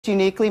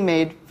uniquely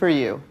made for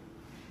you.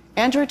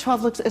 Android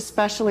 12 looks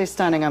especially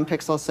stunning on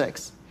Pixel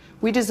 6.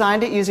 We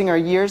designed it using our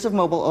years of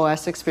mobile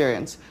OS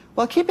experience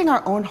while keeping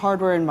our own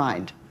hardware in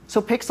mind. So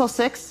Pixel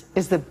 6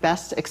 is the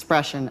best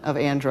expression of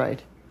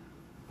Android.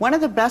 One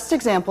of the best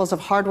examples of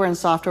hardware and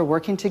software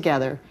working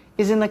together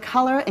is in the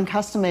color and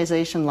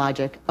customization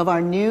logic of our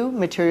new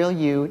Material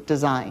U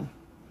design.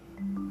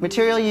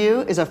 Material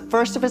U is a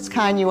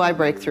first-of-its-kind UI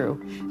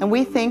breakthrough, and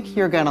we think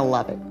you're going to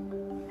love it.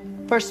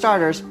 For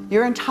starters,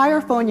 your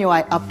entire phone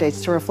UI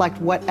updates to reflect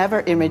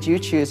whatever image you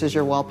choose as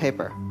your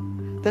wallpaper.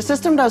 The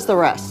system does the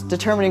rest,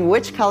 determining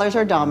which colors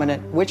are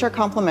dominant, which are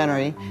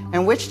complementary,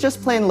 and which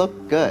just plain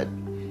look good.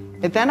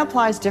 It then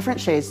applies different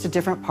shades to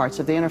different parts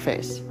of the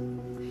interface.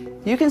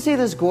 You can see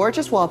this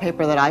gorgeous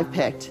wallpaper that I've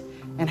picked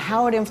and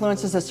how it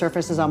influences the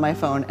surfaces on my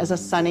phone as a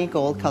sunny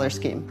gold color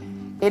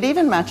scheme. It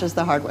even matches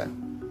the hardware.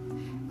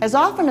 As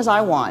often as I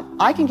want,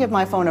 I can give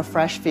my phone a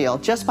fresh feel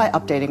just by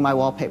updating my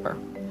wallpaper.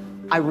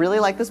 I really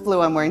like this blue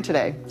I'm wearing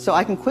today, so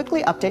I can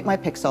quickly update my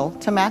Pixel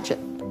to match it.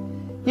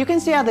 You can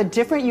see how the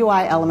different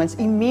UI elements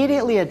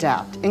immediately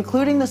adapt,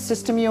 including the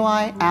system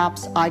UI,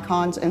 apps,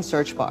 icons, and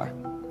search bar.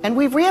 And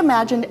we've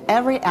reimagined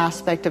every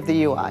aspect of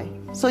the UI,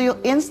 so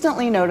you'll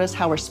instantly notice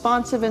how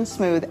responsive and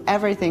smooth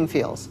everything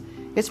feels.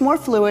 It's more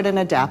fluid and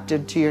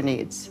adapted to your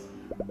needs.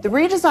 The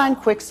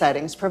redesigned quick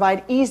settings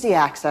provide easy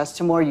access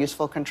to more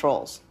useful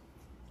controls.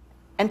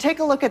 And take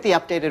a look at the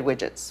updated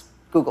widgets.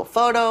 Google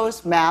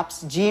Photos,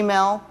 Maps,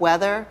 Gmail,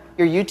 Weather,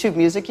 your YouTube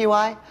Music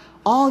UI,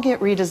 all get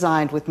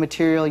redesigned with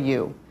Material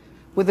U,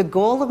 with the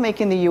goal of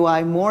making the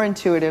UI more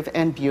intuitive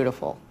and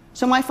beautiful,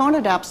 so my phone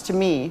adapts to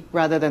me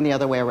rather than the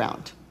other way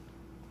around.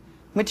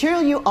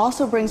 Material U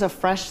also brings a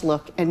fresh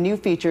look and new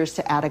features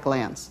to at a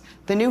glance,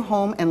 the new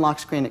home and lock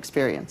screen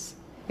experience.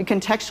 It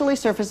contextually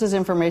surfaces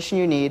information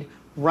you need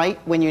right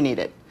when you need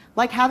it,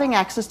 like having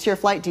access to your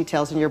flight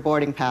details in your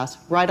boarding pass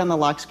right on the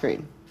lock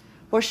screen,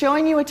 or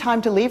showing you a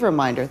time to leave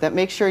reminder that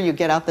makes sure you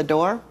get out the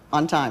door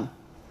on time.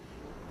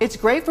 It's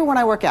great for when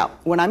I work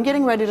out. When I'm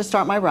getting ready to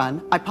start my run,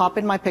 I pop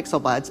in my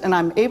Pixel Buds and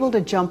I'm able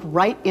to jump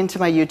right into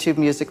my YouTube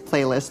Music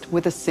playlist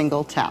with a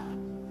single tap.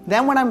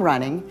 Then when I'm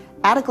running,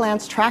 At a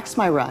Glance tracks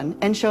my run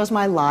and shows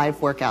my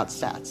live workout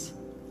stats.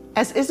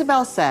 As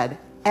Isabel said,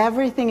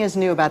 everything is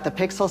new about the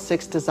Pixel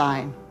 6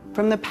 design,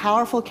 from the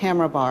powerful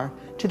camera bar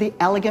to the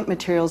elegant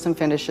materials and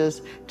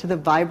finishes, to the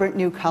vibrant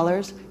new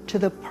colors, to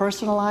the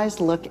personalized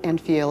look and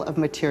feel of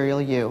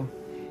Material U.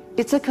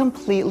 It's a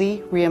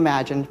completely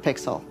reimagined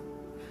Pixel.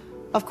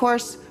 Of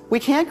course, we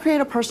can't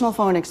create a personal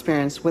phone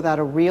experience without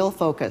a real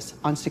focus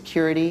on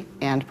security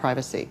and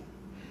privacy.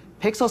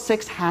 Pixel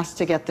 6 has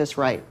to get this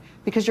right,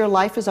 because your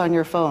life is on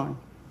your phone,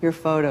 your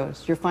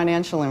photos, your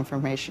financial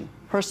information,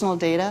 personal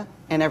data,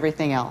 and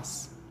everything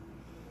else.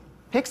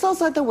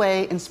 Pixel's led the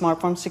way in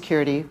smartphone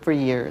security for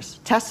years,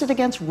 tested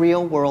against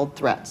real-world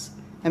threats,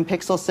 and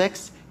Pixel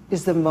 6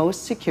 is the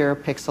most secure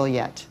Pixel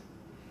yet.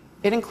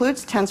 It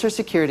includes Tensor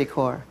Security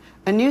Core,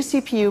 a new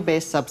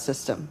CPU-based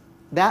subsystem.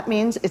 That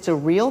means it's a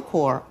real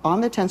core on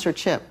the Tensor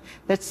chip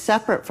that's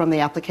separate from the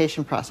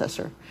application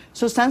processor,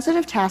 so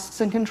sensitive tasks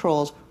and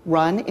controls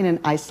run in an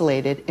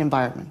isolated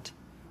environment.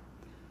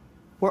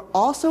 We're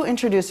also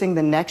introducing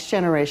the next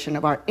generation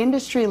of our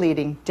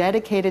industry-leading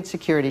dedicated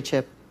security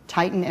chip,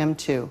 Titan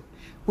M2,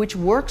 which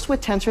works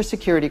with Tensor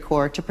Security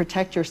Core to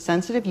protect your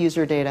sensitive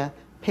user data,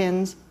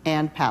 PINs,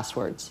 and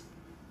passwords.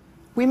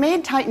 We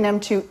made Titan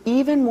M2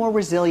 even more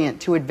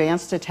resilient to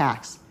advanced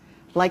attacks,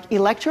 like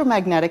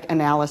electromagnetic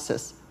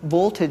analysis,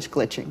 voltage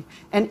glitching,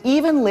 and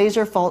even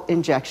laser fault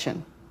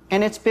injection.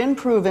 And it's been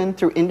proven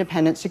through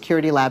independent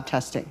security lab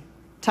testing.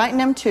 Titan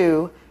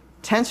M2,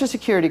 Tensor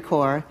Security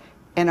Core,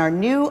 and our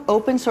new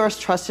open-source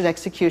trusted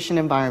execution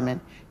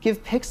environment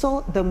give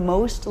Pixel the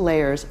most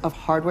layers of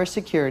hardware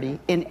security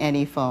in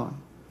any phone.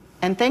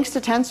 And thanks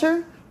to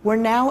Tensor, we're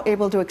now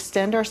able to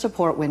extend our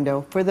support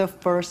window for the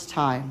first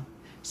time.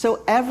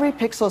 So every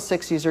Pixel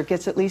 6 user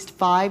gets at least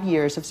 5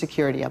 years of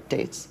security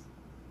updates.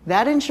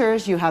 That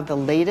ensures you have the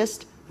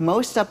latest,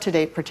 most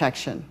up-to-date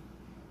protection.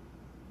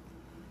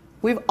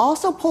 We've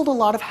also pulled a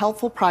lot of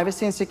helpful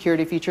privacy and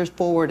security features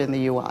forward in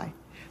the UI,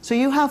 so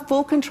you have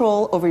full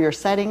control over your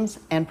settings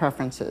and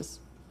preferences.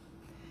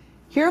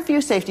 Here are a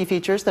few safety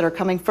features that are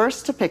coming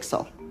first to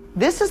Pixel.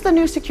 This is the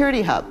new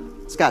Security Hub.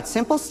 It's got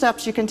simple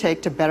steps you can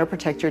take to better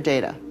protect your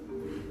data.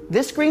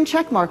 This green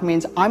check mark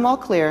means I'm all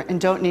clear and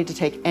don't need to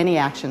take any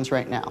actions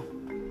right now.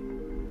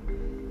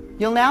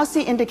 You'll now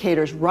see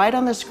indicators right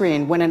on the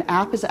screen when an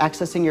app is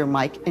accessing your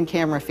mic and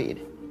camera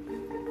feed.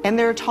 And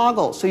there are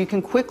toggles so you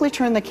can quickly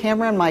turn the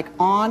camera and mic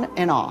on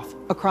and off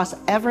across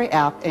every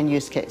app and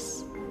use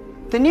case.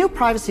 The new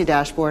privacy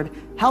dashboard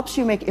helps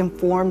you make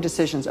informed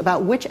decisions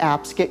about which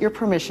apps get your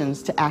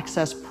permissions to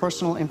access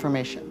personal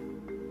information.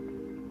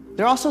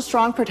 There are also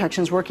strong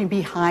protections working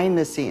behind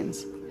the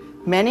scenes.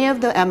 Many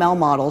of the ML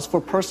models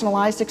for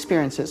personalized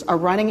experiences are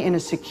running in a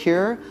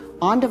secure,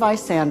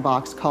 on-device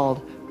sandbox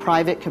called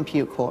Private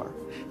Compute Core.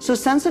 So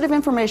sensitive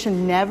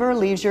information never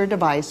leaves your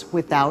device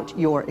without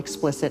your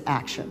explicit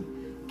action.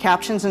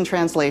 Captions and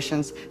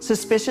translations,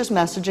 suspicious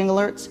messaging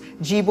alerts,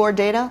 Gboard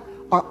data,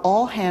 are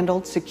all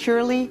handled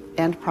securely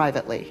and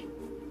privately.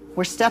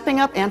 We're stepping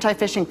up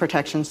anti-phishing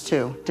protections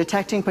too,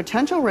 detecting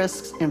potential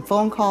risks in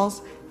phone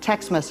calls,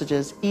 text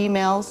messages,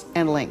 emails,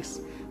 and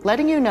links,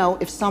 letting you know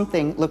if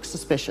something looks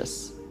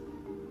suspicious.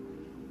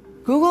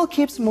 Google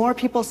keeps more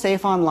people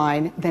safe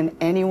online than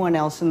anyone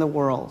else in the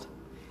world,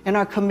 and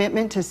our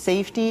commitment to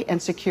safety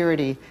and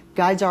security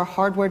guides our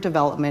hardware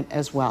development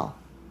as well.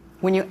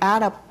 When you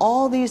add up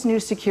all these new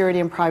security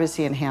and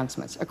privacy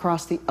enhancements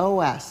across the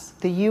OS,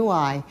 the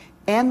UI,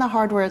 and the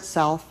hardware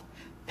itself,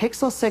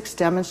 Pixel 6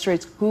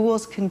 demonstrates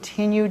Google's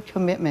continued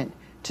commitment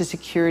to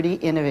security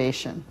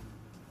innovation.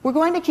 We're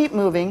going to keep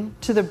moving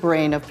to the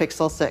brain of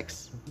Pixel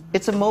 6.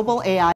 It's a mobile AI